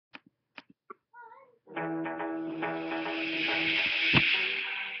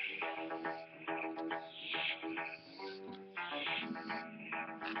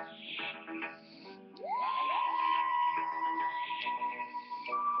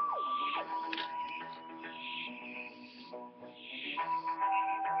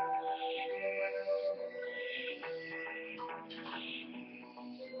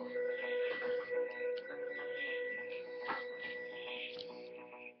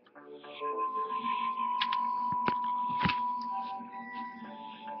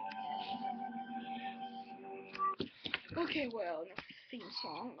Okay, well, enough theme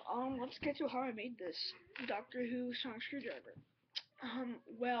song. Let's get to how I made this Doctor Who song screwdriver.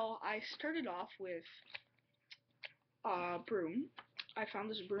 Well, I started off with a broom. I found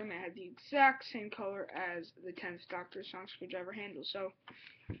this broom that had the exact same color as the 10th Doctor song screwdriver handle, so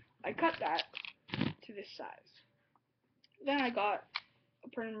I cut that to this size. Then I got a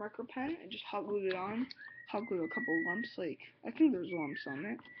permanent marker pen and just hot glued it on. Hot glued a couple lumps, like, I think there's lumps on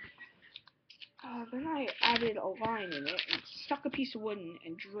it. Then I added a line in it and stuck a piece of wood in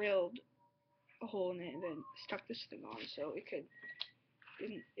and drilled a hole in it and then stuck this thing on so it could,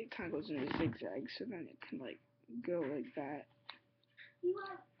 it kind of goes in a zigzag, so then it can like go like that,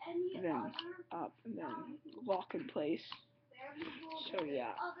 and then up, and then lock in place. So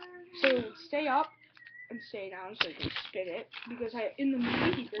yeah, so it would stay up and stay down so I can spin it, because in the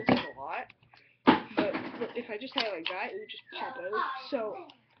movie he does it a lot, but if I just had it like that, it would just pop out, so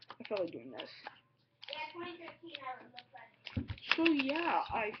I felt like doing this. So yeah,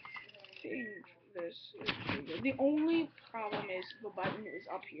 I think this is pretty good. The only problem is the button is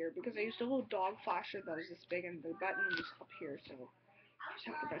up here, because I used a little dog flasher that was this big and the button was up here, so I just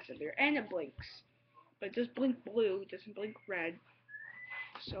have to press it there. And it blinks. But it does blink blue, it doesn't blink red.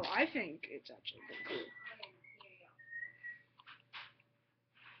 So I think it's actually pretty cool.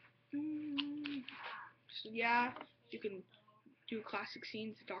 So yeah, you can do classic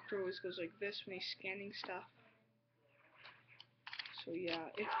scenes. The Doctor always goes like this when he's scanning stuff. So yeah,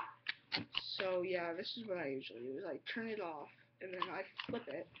 this is what I usually do, is I turn it off, and then I flip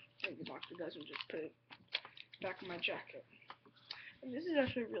it, like the Doctor does, and just put it back in my jacket. And this is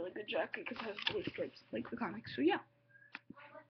actually a really good jacket, because it has blue stripes, like the comics, so yeah.